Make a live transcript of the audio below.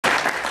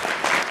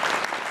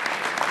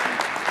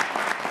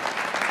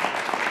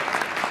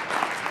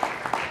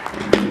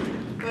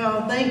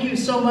thank you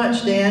so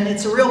much, Dan.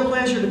 It's a real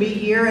pleasure to be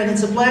here, and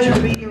it's a pleasure to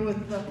be here with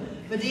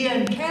Medea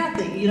and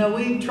Kathy. You know,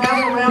 we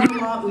travel around a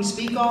lot, we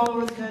speak all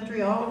over the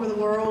country, all over the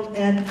world,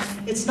 and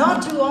it's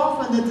not too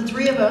often that the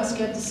three of us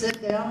get to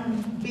sit down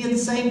and be in the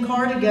same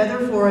car together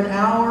for an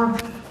hour,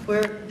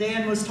 where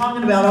Dan was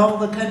talking about all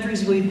the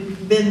countries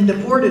we've been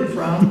deported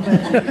from.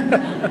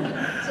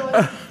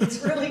 So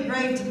it's really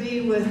great to be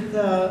with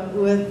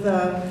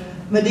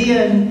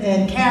Medea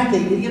and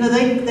Kathy. You know,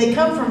 they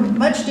come from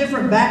much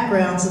different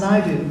backgrounds than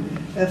I do.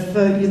 If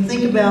you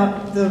think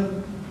about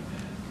the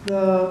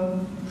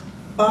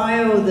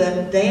bio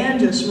that Dan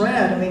just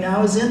read, I mean,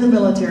 I was in the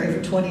military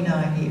for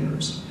 29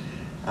 years.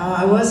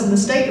 I was in the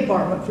State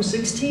Department for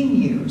 16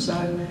 years.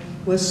 I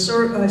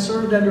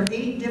served under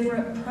 8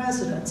 different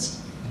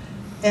presidents.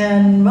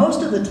 And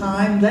most of the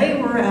time, they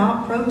were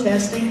out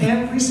protesting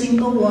every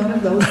single one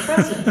of those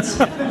presidents.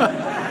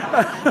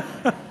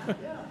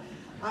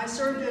 I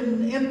served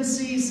in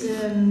embassies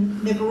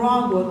in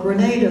Nicaragua,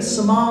 Grenada,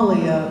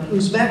 Somalia,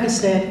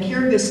 Uzbekistan,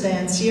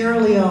 Kyrgyzstan, Sierra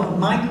Leone,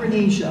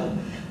 Micronesia.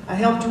 I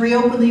helped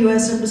reopen the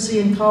U.S. Embassy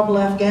in Kabul,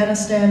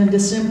 Afghanistan in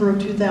December of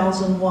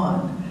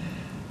 2001.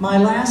 My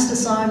last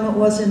assignment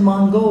was in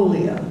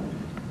Mongolia.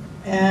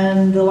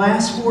 And the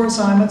last 4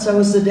 assignments, I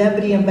was the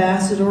deputy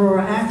ambassador or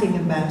acting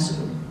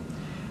ambassador.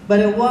 But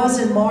it was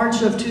in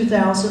March of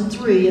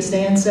 2003, as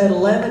Dan said,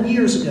 11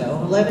 years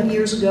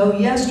ago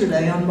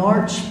yesterday, on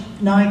March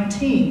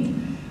 19th,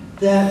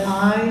 that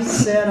I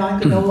said I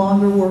could no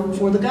longer work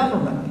for the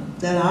government,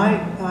 that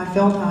I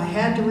felt I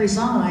had to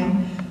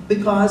resign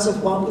because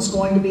of what was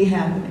going to be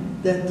happening,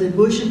 that the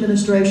Bush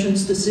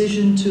administration's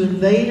decision to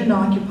invade and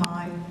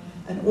occupy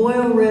an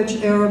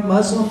oil-rich Arab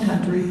Muslim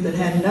country that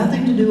had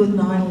nothing to do with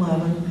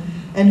 9/11,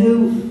 and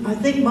who I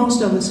think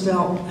most of us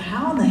felt,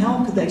 how in the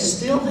hell could they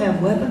still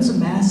have weapons of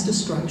mass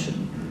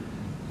destruction?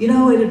 You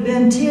know, it had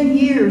been 10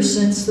 years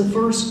since the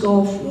first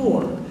Gulf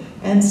War,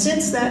 and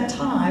since that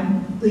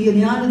time, the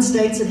United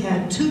States had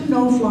had 2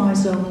 no-fly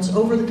zones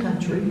over the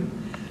country.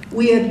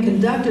 We had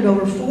conducted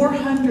over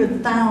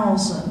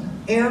 400,000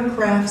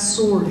 aircraft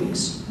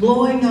sorties,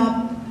 blowing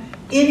up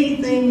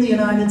anything the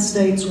United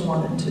States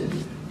wanted to,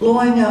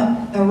 blowing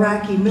up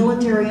Iraqi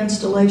military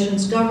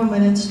installations,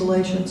 government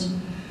installations.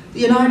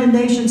 The United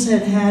Nations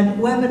had had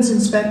weapons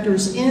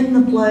inspectors in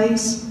the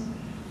place.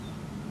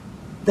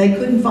 They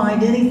couldn't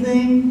find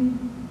anything.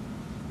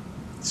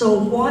 So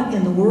what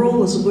in the world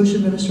was the Bush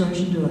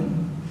administration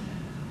doing?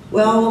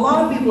 Well, a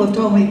lot of people have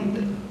told me,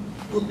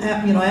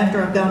 you know,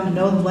 after I've gotten to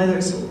know them later,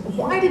 so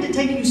why did it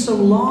take you so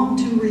long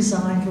to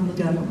resign from the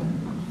government?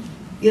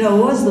 You know,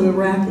 it was the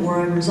Iraq War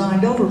I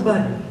resigned over,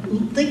 but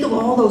think of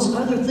all those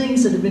other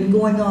things that have been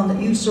going on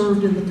that you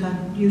served in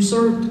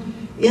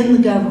the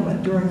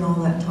government during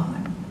all that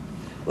time.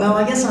 Well,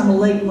 I guess I'm a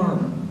late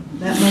learner.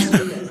 That must be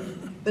it.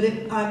 But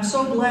I'm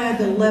so glad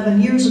that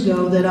 11 years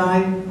ago that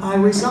I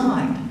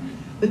resigned.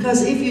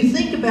 Because if you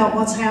think about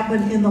what's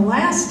happened in the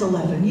last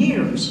 11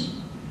 years,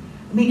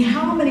 I mean,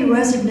 how many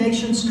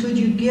resignations could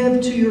you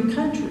give to your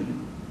country?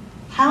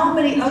 How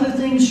many other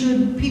things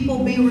should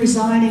people be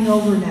resigning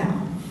over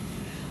now?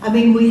 I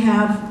mean, we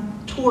have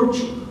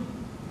torture.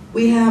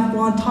 We have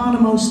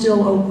Guantanamo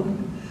still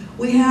open.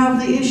 We have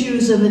the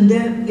issues of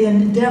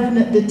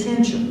indefinite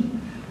detention.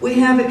 We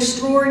have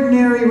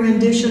extraordinary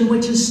rendition,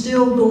 which is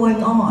still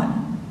going on.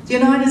 The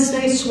United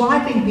States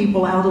swiping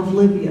people out of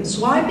Libya,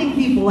 swiping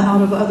people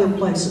out of other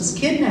places,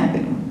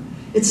 kidnapping them.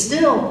 It's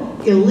still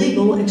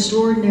illegal,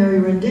 extraordinary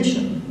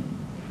rendition.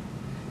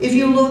 If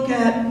you look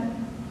at,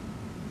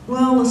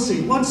 well, let's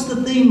see, what's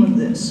the theme of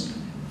this?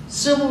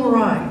 Civil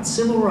rights,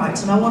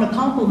 and I want to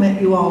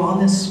compliment you all on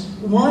this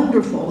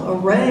wonderful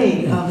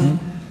array of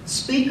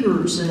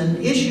speakers and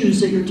issues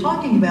that you're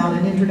talking about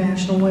in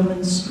International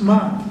Women's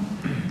Month.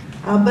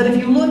 But if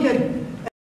you look at